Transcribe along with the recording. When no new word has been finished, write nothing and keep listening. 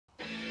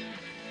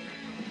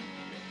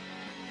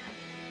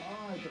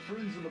right, the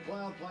Friends of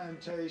McLeod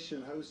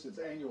Plantation hosts its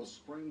annual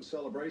spring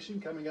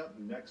celebration coming up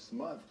next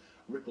month.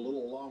 Rick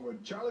Little along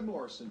with Charlie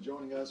Morrison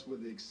joining us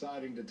with the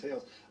exciting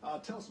details.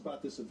 Tell us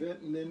about this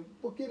event, and then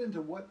we'll get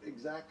into what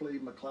exactly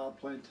McLeod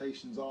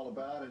Plantation is all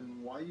about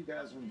and why you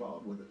guys are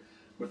involved with it.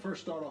 But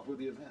first, start off with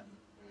the event.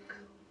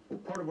 Well,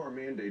 part of our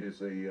mandate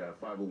as a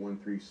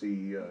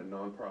 501c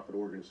nonprofit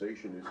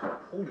organization is to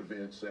hold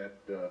events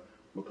at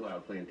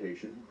McLeod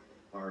Plantation.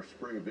 Our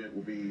spring event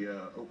will be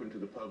open to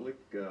the public,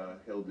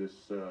 held this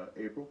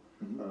April.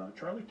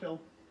 Charlie,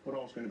 tell what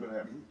all's going to go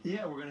happen.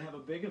 Yeah, we're going to have a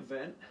big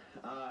event.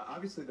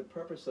 Obviously, the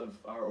purpose of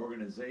our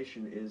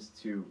organization is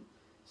to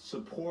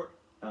support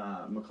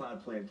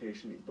McLeod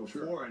Plantation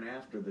before and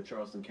after the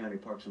Charleston County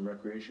Parks and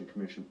Recreation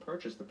Commission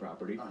purchased the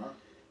property.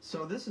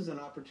 So this is an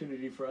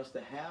opportunity for us to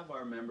have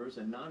our members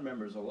and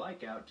non-members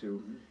alike out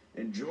to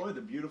enjoy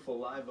the beautiful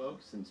live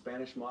oaks and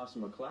Spanish moss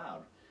in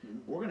McLeod.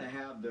 We're going to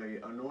have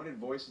the Anointed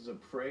Voices of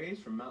Praise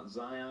from Mount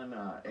Zion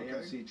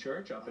AMC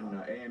Church up in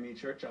AME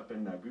Church up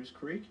in Goose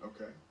Creek.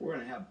 We're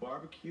going to have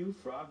barbecue,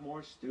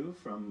 Frogmore stew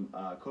from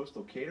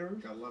Coastal Caterers.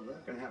 Gotta love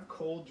that. Going to have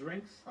cold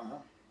drinks.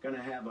 Going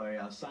to have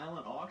a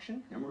silent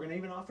auction, and we're going to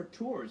even offer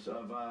tours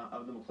of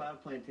the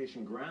McLeod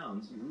Plantation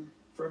grounds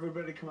for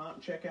everybody to come out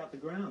and check out the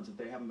grounds if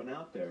they haven't been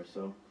out there.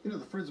 So, you know,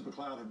 the Friends of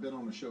McLeod have been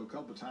on the show a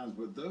couple of times,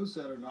 but those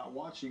that are not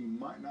watching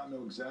might not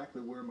know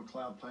exactly where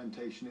McLeod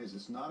Plantation is.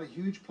 It's not a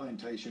huge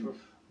plantation,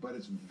 but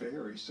it's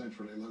very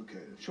centrally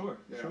located. Sure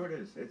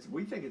it is.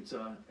 We think it's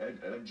a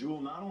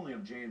jewel not only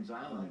of James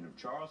Island and of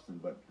Charleston,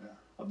 but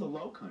of the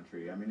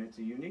Lowcountry. I mean, it's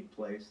a unique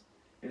place,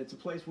 and it's a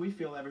place we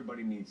feel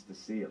everybody needs to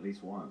see at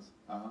least once.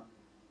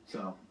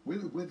 So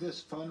with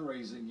this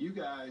fundraising, you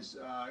guys,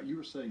 you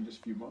were saying just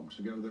a few moments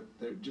ago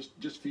that just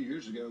a few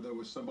years ago there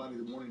was somebody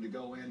that wanted to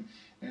go in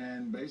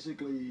and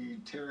basically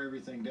tear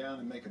everything down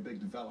and make a big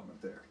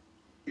development there.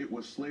 It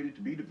was slated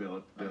to be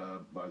developed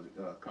by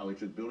the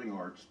College of Building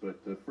Arts,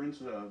 but the Friends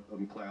of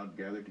McLeod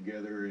gathered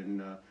together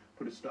and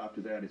put a stop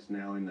to that. It's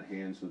now in the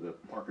hands of the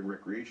Park and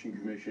Recreation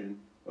Commission,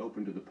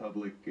 open to the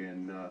public,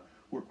 and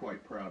we're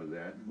quite proud of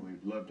that.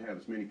 We'd love to have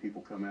as many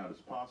people come out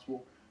as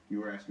possible. You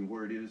were asking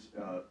where it is.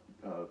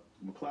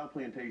 McLeod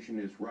Plantation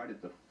is right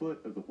at the foot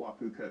of the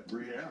Wapoo-Cut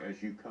Bridge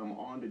as you come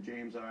onto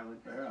James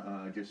Island.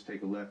 Just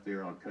take a left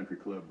there on Country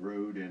Club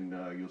Road, and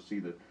you'll see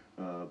the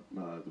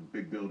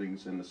big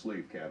buildings and the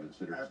slave cabins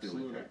that are still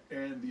intact.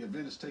 And the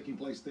event is taking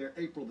place there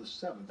April the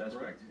 7th. That's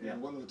right. Yeah.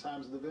 And what are the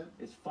times of the event?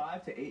 It's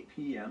 5 to 8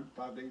 p.m.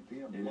 5 to 8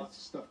 p.m. And lots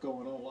of stuff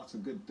going on, lots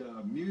of good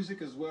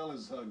music as well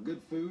as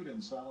good food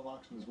and silent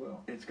auction as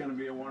well. It's going to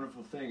be a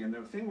wonderful thing. And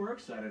the thing we're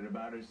excited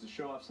about is to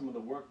show off some of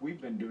the work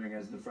we've been doing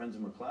as the Friends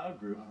of McLeod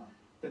group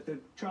that the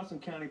Charleston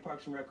County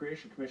Parks and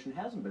Recreation Commission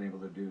hasn't been able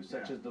to do,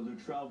 such as the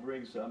Luttrell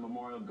Briggs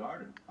Memorial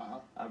Garden.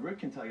 Rick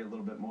can tell you a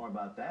little bit more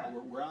about that.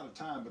 We're out of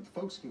time, but the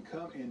folks can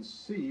come and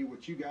see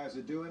what you guys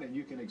are doing, and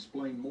you can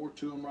explain more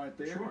to them right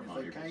there. Sure.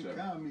 If they can't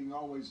come, you can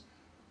always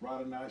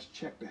write a nice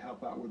check to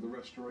help out with the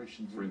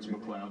restorations.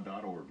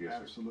 FriendsofMcLeod.org. Yes,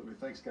 absolutely.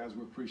 Thanks, guys.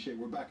 We appreciate it.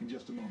 We're back in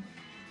just a moment.